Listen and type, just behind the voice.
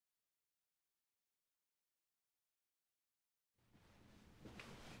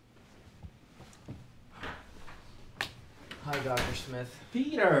Dr. Smith.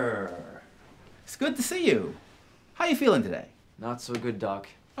 Peter, it's good to see you. How you feeling today? Not so good, Doc.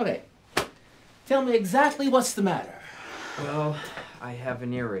 Okay, tell me exactly what's the matter. Well, I have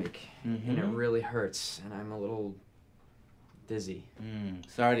an earache, and it really hurts, and I'm a little dizzy.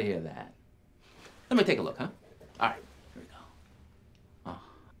 Sorry to hear that. Let me take a look, huh? All right, here we go. Oh.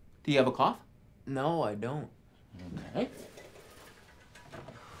 Do you have a cough? No, I don't. Okay.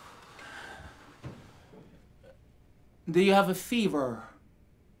 Do you have a fever?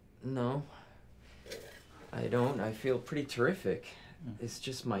 No, I don't. I feel pretty terrific. It's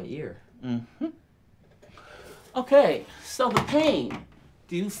just my ear. Okay, so the pain,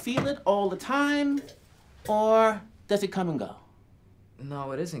 do you feel it all the time, or does it come and go?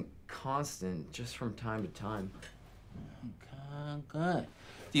 No, it isn't constant, just from time to time. Okay, good.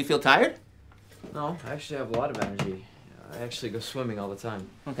 Do you feel tired? No, I actually have a lot of energy. I actually go swimming all the time.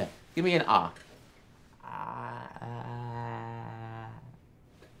 Okay, give me an ah.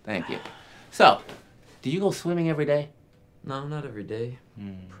 Thank you. So, do you go swimming every day? No, not every day.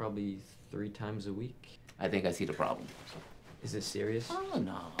 Probably 3 times a week. I think I see the problem. Is it serious? Oh,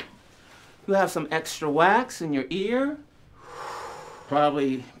 no. You have some extra wax in your ear.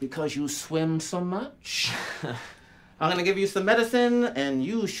 Probably because you swim so much. I'm gonna give you some medicine and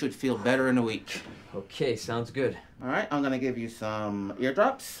you should feel better in a week. Okay, sounds good. All right, I'm gonna give you some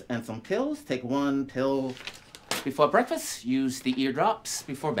eardrops and some pills. Take 1 pill before breakfast. Use the eardrops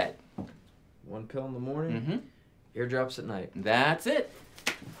before bed. 1 pill in the morning, eardrops at night. That's it.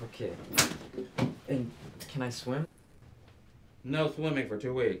 Okay. And can I swim? No swimming for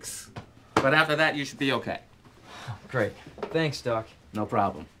 2 weeks. But after that, you should be okay. Great. Thanks, Doc. No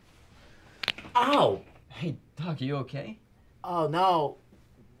problem. Ow! Hey, Doc, you okay? Oh, no.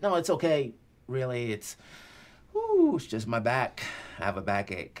 No, it's okay. Really, it's just my back. I have a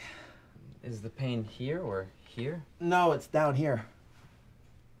backache. Is the pain here or here? No, it's down here.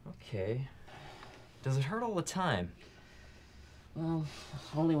 Okay. Does it hurt all the time? Well,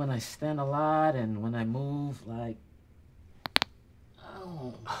 only when I stand a lot and when I move, like...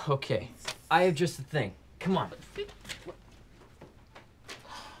 Oh. Okay. I have just the thing. Come on.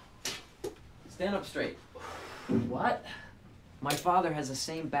 Stand up straight. What? My father has the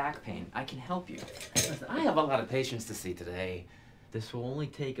same back pain. I can help you. Listen, I have a lot of patients to see today. This will only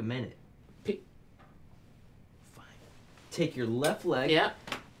take a minute. Fine. Take your left leg. Yeah.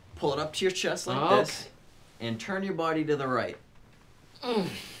 Pull it up to your chest like this. And turn your body to the right.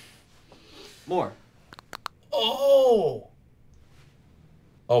 More. Oh!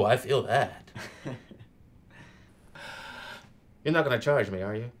 Oh, I feel that. You're not gonna charge me,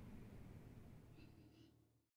 are you?